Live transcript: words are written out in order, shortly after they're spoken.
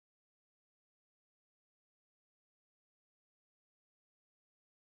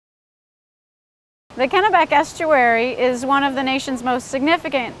The Kennebec Estuary is one of the nation's most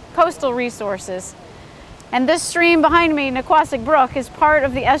significant coastal resources. And this stream behind me, Nequasset Brook, is part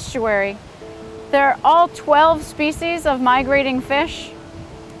of the estuary. There are all 12 species of migrating fish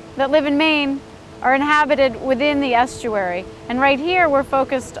that live in Maine are inhabited within the estuary. And right here we're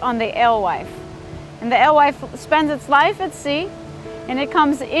focused on the alewife. And the alewife spends its life at sea, and it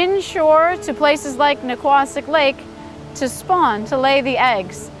comes inshore to places like Nequasset Lake to spawn, to lay the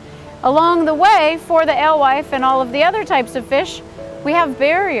eggs. Along the way, for the alewife and all of the other types of fish, we have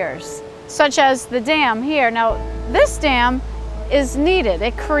barriers, such as the dam here. Now, this dam is needed.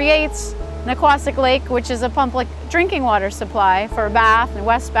 It creates Nequasset Lake, which is a public drinking water supply for Bath and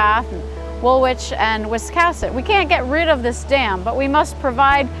West Bath and Woolwich and Wiscasset. We can't get rid of this dam, but we must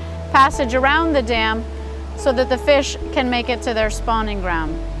provide passage around the dam so that the fish can make it to their spawning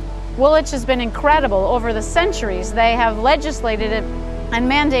ground. Woolwich has been incredible over the centuries. They have legislated it and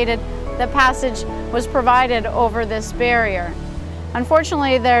mandated that passage was provided over this barrier.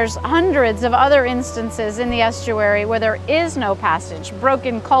 Unfortunately, there's hundreds of other instances in the estuary where there is no passage,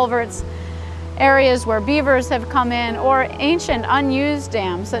 broken culverts, areas where beavers have come in, or ancient unused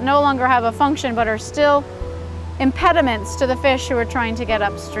dams that no longer have a function but are still impediments to the fish who are trying to get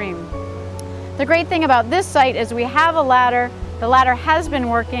upstream. The great thing about this site is we have a ladder. The ladder has been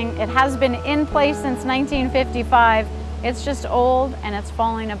working. It has been in place since 1955. It's just old and it's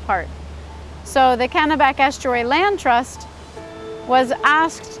falling apart. So the Kennebec Estuary Land Trust was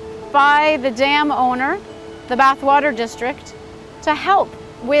asked by the dam owner, the Bath Water District, to help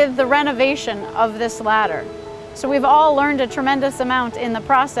with the renovation of this ladder. So we've all learned a tremendous amount in the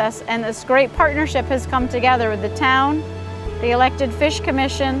process, and this great partnership has come together with the town, the elected Fish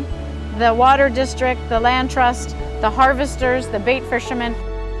Commission, the Water District, the Land Trust, the harvesters, the bait fishermen.